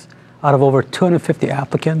 companies out of over 250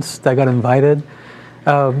 applicants that got invited.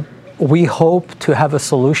 We hope to have a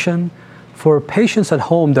solution for patients at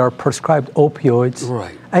home that are prescribed opioids.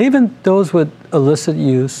 Right. And even those with illicit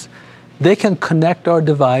use, they can connect our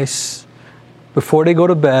device before they go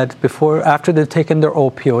to bed, after they've taken their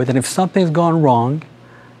opioid. And if something's gone wrong,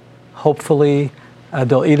 hopefully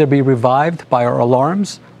they'll either be revived by our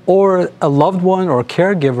alarms, or a loved one or a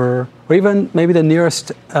caregiver, or even maybe the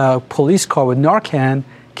nearest police car with Narcan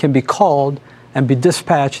can be called and be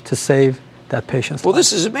dispatched to save that patient's life. Well,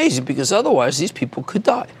 this is amazing because otherwise these people could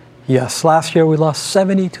die. Yes. Last year we lost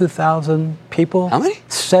 72,000 people. How many?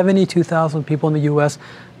 72,000 people in the U.S.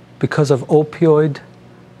 because of opioid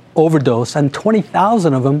overdose, and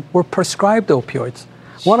 20,000 of them were prescribed opioids.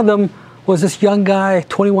 One of them was this young guy,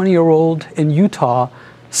 21-year-old in Utah,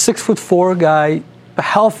 6'4" guy,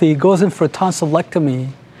 healthy, goes in for a tonsillectomy,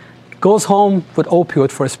 goes home with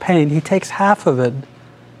opioid for his pain. He takes half of it,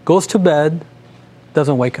 goes to bed,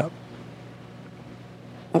 doesn't wake up.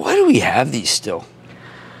 Why do we have these still?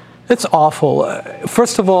 It's awful.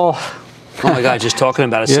 First of all, oh my God, just talking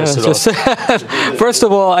about it says it all. First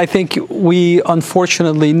of all, I think we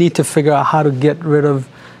unfortunately need to figure out how to get rid of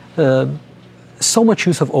so much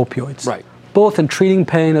use of opioids. Right. Both in treating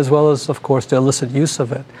pain as well as, of course, the illicit use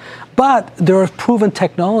of it. But there are proven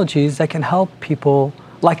technologies that can help people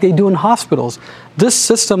like they do in hospitals. This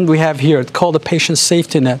system we have here, it's called a patient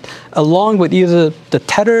safety net, along with either the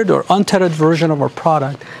tethered or untethered version of our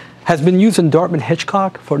product, has been used in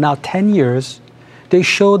Dartmouth-Hitchcock for now 10 years. They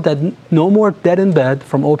showed that no more dead in bed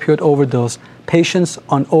from opioid overdose, patients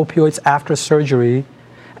on opioids after surgery,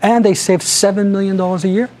 and they saved $7 million a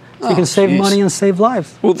year. So you can save money and save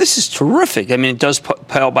lives. Well, this is terrific. I mean, it does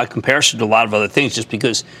pale by comparison to a lot of other things just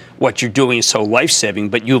because what you're doing is so life-saving.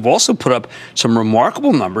 But you've also put up some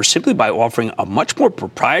remarkable numbers simply by offering a much more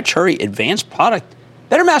proprietary, advanced product.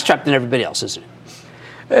 Better mousetrap than everybody else, isn't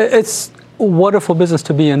it? It's a wonderful business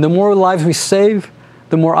to be in. The more lives we save,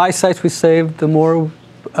 the more eyesight we save, the more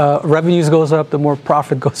revenues goes up, the more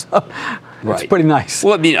profit goes up. Right. It's pretty nice.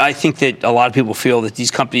 Well, I mean, I think that a lot of people feel that these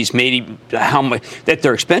companies made how much that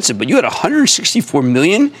they're expensive, but you had $164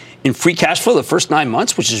 million in free cash flow the first 9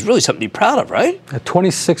 months, which is really something to be proud of, right?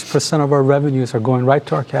 26% of our revenues are going right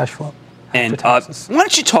to our cash flow. And why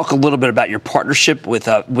don't you talk a little bit about your partnership with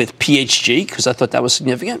PHG, because I thought that was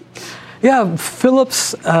significant. Yeah,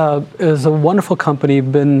 Philips is a wonderful company,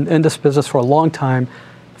 been in this business for a long time.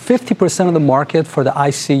 50% of the market for the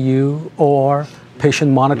ICU or patient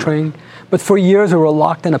monitoring. But for years, we were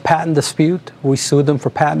locked in a patent dispute. We sued them for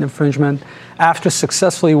patent infringement. After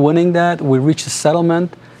successfully winning that, we reached a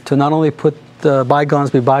settlement to not only put the bygones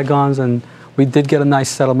be bygones, and we did get a nice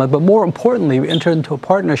settlement, but more importantly, we entered into a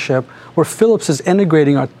partnership where Philips is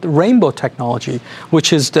integrating our Rainbow technology,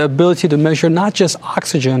 which is the ability to measure not just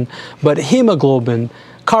oxygen, but hemoglobin,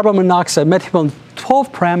 carbon monoxide, methylene,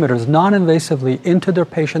 12 parameters non-invasively into their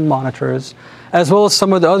patient monitors, as well as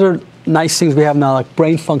some of the other nice things we have now, like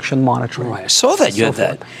brain function monitoring. Right, I saw that you had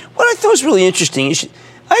that. What I thought was really interesting is,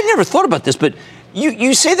 I never thought about this, but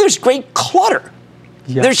you say there's great clutter.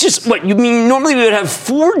 Yes. There's just, what, you mean normally we would have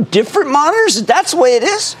 4 different monitors? That's the way it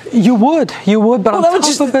is? You would, but on top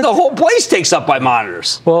of it, the whole place takes up by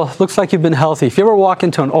monitors. Well, looks like you've been healthy. If you ever walk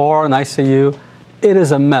into an OR, an ICU, it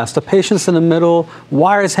is a mess. The patient's in the middle,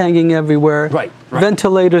 wires hanging everywhere, right.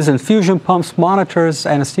 Ventilators, infusion pumps, monitors,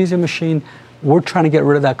 anesthesia machine. We're trying to get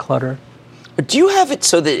rid of that clutter. Do you have it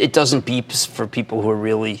so that it doesn't beep for people who are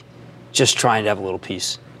really just trying to have a little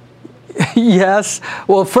peace? Yes.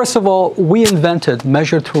 Well, first of all, we invented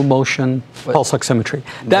measured through motion pulse oximetry.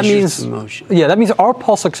 That means our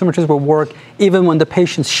pulse oximeters will work even when the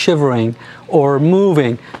patient's shivering or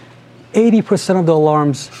moving. 80% of the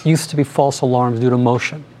alarms used to be false alarms due to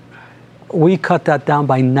motion. We cut that down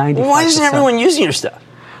by 95%. Well, why isn't everyone using your stuff?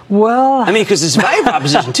 Well, I mean, because it's a value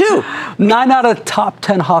proposition too. 9 out of the top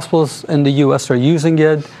 10 hospitals in the U.S. are using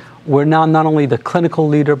it. We're now not only the clinical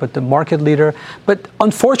leader, but the market leader. But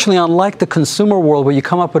unfortunately, unlike the consumer world where you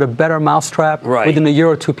come up with a better mousetrap, within a year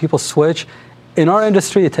or two, people switch. In our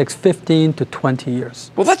industry, it takes 15 to 20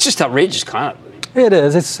 years. Well, that's just outrageous, kind of. It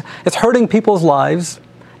is. It's hurting people's lives,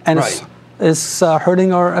 and it's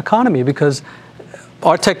hurting our economy because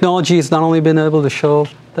our technology has not only been able to show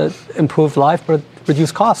that improved life, but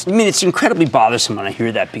reduce costs. I mean, it's incredibly bothersome when I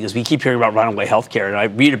hear that because we keep hearing about runaway healthcare, and I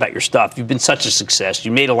read about your stuff. You've been such a success.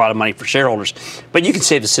 You made a lot of money for shareholders, but you can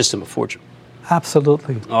save the system a fortune.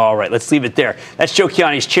 Absolutely. All right, let's leave it there. That's Joe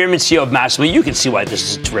Chiani, he's Chairman and CEO of Massimo. You can see why this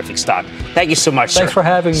is a terrific stock. Thank you so much, sir. Thanks for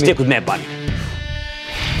having me. Stick with Mad Money.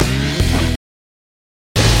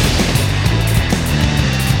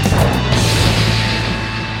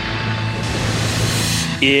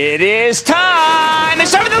 It is time.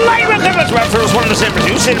 It's time for the light round. Let's run first. One of the same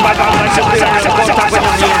produced by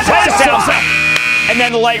and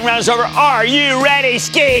then the light round is over. Are you ready,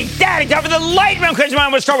 Ski Daddy? Time for the light round. I'm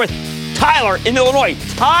going to start with Tyler in Illinois.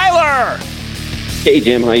 Tyler. Hey,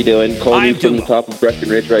 Jim. How you doing? Calling you from the top of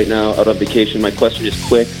Breckenridge right now, out on vacation. My question is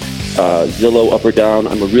quick. Zillow, up or down?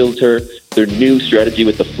 I'm a realtor. Their new strategy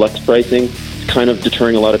with the flex pricing is kind of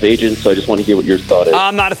deterring a lot of agents, so I just want to hear what your thought is.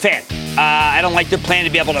 I'm not a fan. I don't like their plan to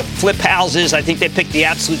be able to flip houses. I think they picked the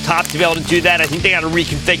absolute top to be able to do that. I think they got to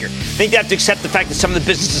reconfigure. I think they have to accept the fact that some of the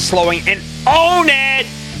business is slowing and own it.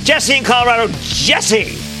 Jesse in Colorado.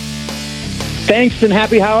 Jesse. Thanks and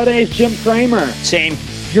happy holidays, Jim Cramer. Same.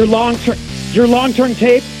 Your long-term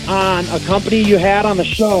tape on a company you had on the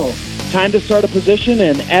show. Time to start a position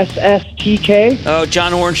in SSTK. Oh,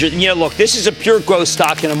 John Orange. Look, this is a pure growth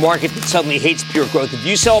stock in a market that suddenly hates pure growth. If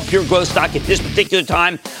you sell a pure growth stock at this particular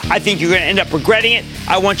time, I think you're going to end up regretting it.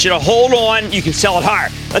 I want you to hold on. You can sell it higher.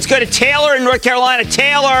 Let's go to Taylor in North Carolina.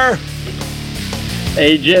 Taylor.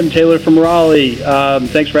 Hey, Jim, Taylor from Raleigh.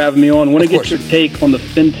 Thanks for having me on. I want to get your take on the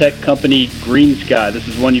fintech company GreenSky. This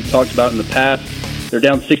is one you've talked about in the past. They're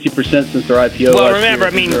down 60% since their IPO. Well, remember,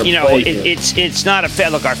 it's not a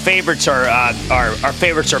Fed. Look, our favorites are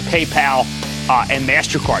PayPal and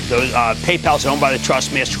MasterCard. PayPal's owned by the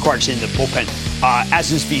trust. MasterCard's in the bullpen,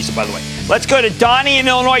 as is Visa, by the way. Let's go to Donnie in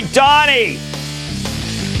Illinois. Donnie.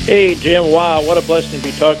 Hey, Jim. Wow, what a blessing to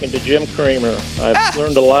be talking to Jim Cramer. I've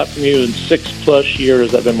learned a lot from you in 6+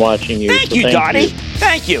 years I've been watching you. Thank you, Donnie.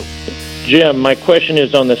 Thank you. Jim, my question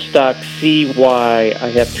is on the stock CY. I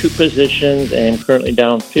have 2 positions and currently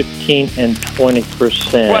down 15 and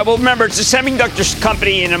 20%. Well, remember, it's a semiconductor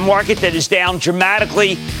company in a market that is down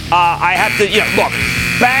dramatically. I have to, look,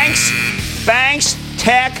 banks,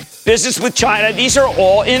 tech, business with China, these are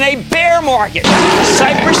all in a bear market.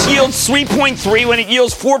 Cypress yields 3.3. When it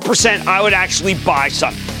yields 4%, I would actually buy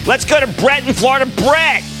some. Let's go to Brett in Florida.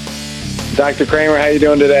 Brett. Dr. Cramer, how you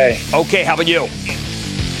doing today? Okay, how about you?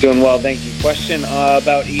 Doing well, thank you. Question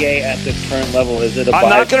about EA at this current level. Is it a buy? I'm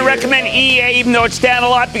not going to recommend EA, even though it's down a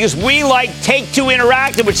lot, because we like Take-Two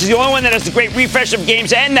Interactive, which is the only one that has the great refresh of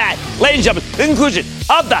games. And that, ladies and gentlemen, the conclusion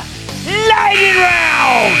of the Lightning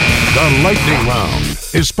Round. The Lightning Round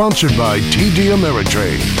is sponsored by TD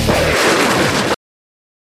Ameritrade.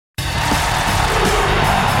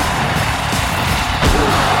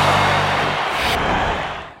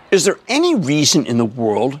 Is there any reason in the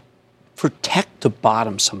world for tech to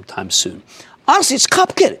bottom sometime soon? Honestly, it's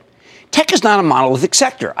complicated. Tech is not a monolithic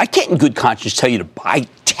sector. I can't in good conscience tell you to buy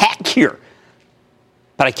tech here.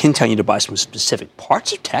 But I can tell you to buy some specific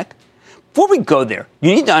parts of tech. Before we go there,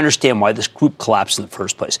 you need to understand why this group collapsed in the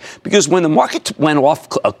first place. Because when the market went off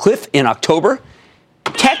a cliff in October,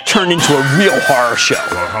 tech turned into a real horror show.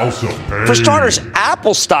 For starters,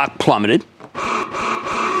 Apple stock plummeted.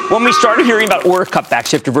 When we started hearing about order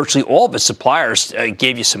cutbacks after virtually all of its suppliers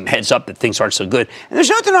gave you some heads up that things aren't so good. And there's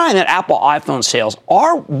no denying that Apple iPhone sales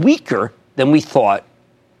are weaker than we thought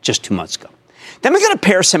just 2 months ago. Then we got a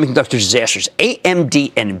pair of semiconductor disasters,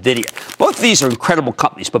 AMD and NVIDIA. Both of these are incredible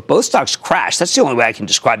companies, but both stocks crashed. That's the only way I can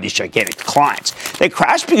describe these gigantic declines. They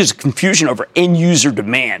crashed because of confusion over end-user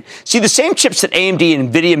demand. See, the same chips that AMD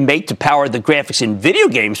and NVIDIA make to power the graphics in video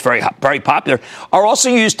games, very popular, are also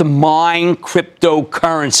used to mine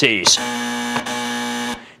cryptocurrencies.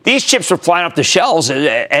 These chips were flying off the shelves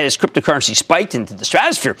as cryptocurrency spiked into the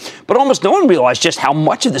stratosphere, but almost no one realized just how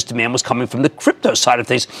much of this demand was coming from the crypto side of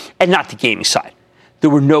things and not the gaming side. There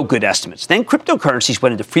were no good estimates. Then cryptocurrencies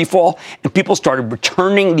went into freefall, and people started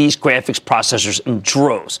returning these graphics processors in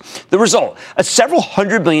droves. The result, a several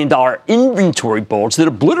 $100 million inventory bulge that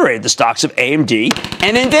obliterated the stocks of AMD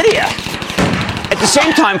and NVIDIA. At the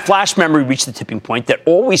same time, flash memory reached the tipping point that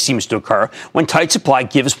always seems to occur when tight supply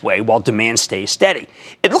gives way while demand stays steady.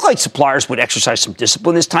 It looked like suppliers would exercise some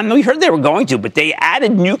discipline this time. We heard they were going to, but they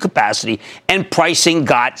added new capacity and pricing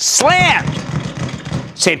got slammed.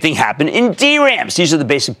 Same thing happened in DRAMs. These are the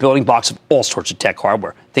basic building blocks of all sorts of tech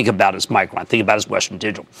hardware. Think about it as Micron. Think about it as Western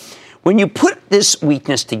Digital. When you put this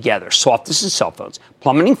weakness together, softness in cell phones,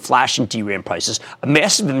 plummeting flash and DRAM prices, a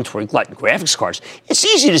massive inventory glut in graphics cards, it's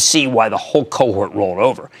easy to see why the whole cohort rolled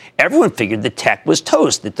over. Everyone figured that tech was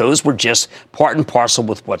toast, that those were just part and parcel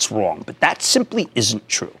with what's wrong. But that simply isn't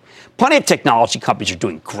true. Plenty of technology companies are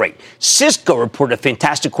doing great. Cisco reported a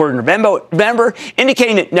fantastic quarter in November,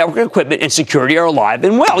 indicating that network equipment and security are alive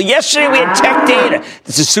and well. Yesterday, we had Tech Data.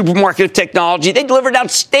 This is a supermarket of technology. They delivered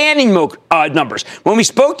outstanding numbers. When we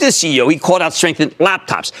spoke to the CEO, he called out strength in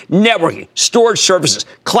laptops, networking, storage services,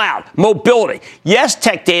 cloud, mobility. Yes,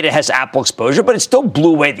 Tech Data has Apple exposure, but it still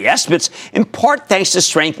blew away the estimates, in part thanks to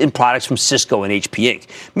strength in products from Cisco and HP Inc.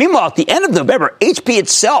 Meanwhile, at the end of November, HP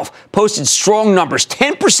itself posted strong numbers,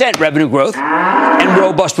 10% revenue growth and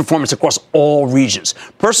robust performance across all regions.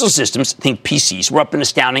 Personal systems, think PCs, were up an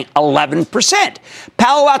astounding 11%.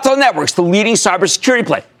 Palo Alto Networks, the leading cybersecurity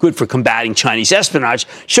play, good for combating Chinese espionage,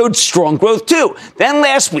 showed strong growth too. Then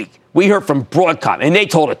last week, we heard from Broadcom, and they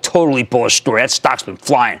told a totally bullish story. That stock's been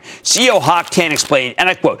flying. CEO Hock Tan explained, and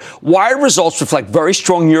I quote, "Wired results reflect very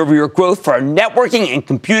strong year-over-year growth for our networking and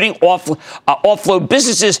computing offload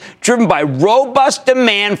businesses, driven by robust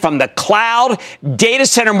demand from the cloud, data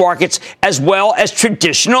center markets, as well as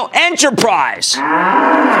traditional enterprise."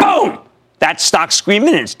 Boom! That stock's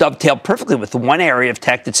screaming, and it's dovetailed perfectly with the one area of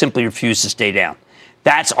tech that simply refused to stay down.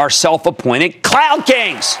 That's our self-appointed cloud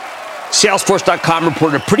kings. Salesforce.com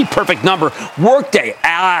reported a pretty perfect number. Workday,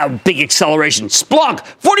 big acceleration. Splunk,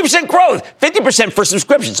 40% growth, 50% for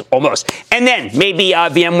subscriptions, almost. And then maybe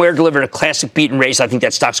VMware delivered a classic beat and raise. I think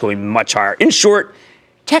that stock's going much higher. In short,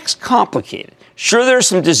 tech's complicated. Sure, there are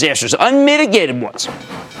some disasters, unmitigated ones.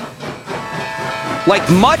 like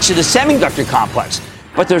much of the semiconductor complex.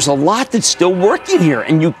 But there's a lot that's still working here,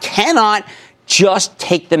 and you cannot just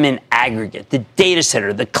take them in aggregate. The data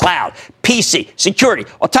center, the cloud, PC, security,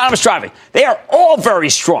 autonomous driving, they are all very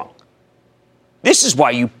strong. This is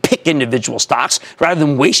why you pick individual stocks rather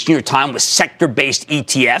than wasting your time with sector-based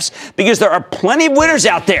ETFs, because there are plenty of winners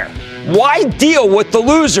out there. Why deal with the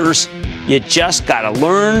losers? You just got to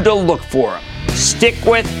learn to look for them. Stick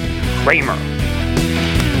with Cramer.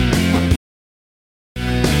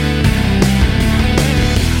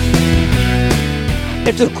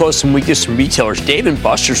 After the close and weakness from retailers, Dave &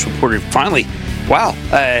 Buster's reported finally,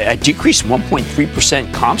 a decrease in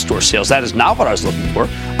 1.3% comp store sales. That is not what I was looking for.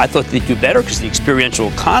 I thought they'd do better because of the experiential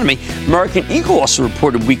economy. American Eagle also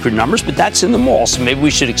reported weaker numbers, but that's in the mall, so maybe we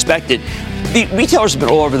should expect it. The retailers have been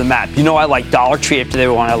all over the map. You know, I like Dollar Tree after they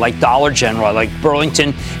won. I like Dollar General. I like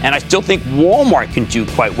Burlington. And I still think Walmart can do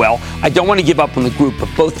quite well. I don't want to give up on the group, but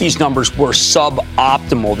both these numbers were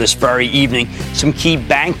suboptimal this very evening. Some key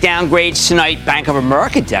bank downgrades tonight. Bank of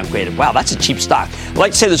America downgraded. Wow, that's a cheap stock. I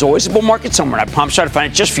like to say there's always a bull market somewhere, and I promise to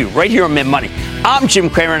find it just for you right here on Mid Money. I'm Jim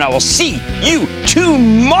Cramer, and I will see you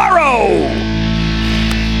tomorrow.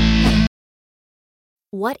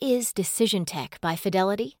 What is Decision Tech by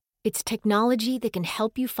Fidelity? It's technology that can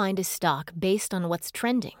help you find a stock based on what's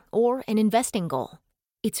trending or an investing goal.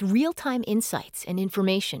 It's real-time insights and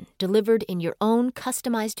information delivered in your own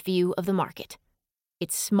customized view of the market.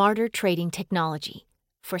 It's smarter trading technology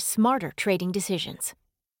for smarter trading decisions.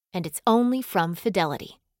 And it's only from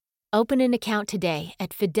Fidelity. Open an account today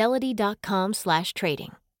at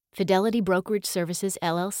fidelity.com/trading. Fidelity Brokerage Services,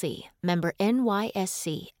 LLC. Member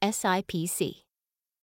NYSE SIPC.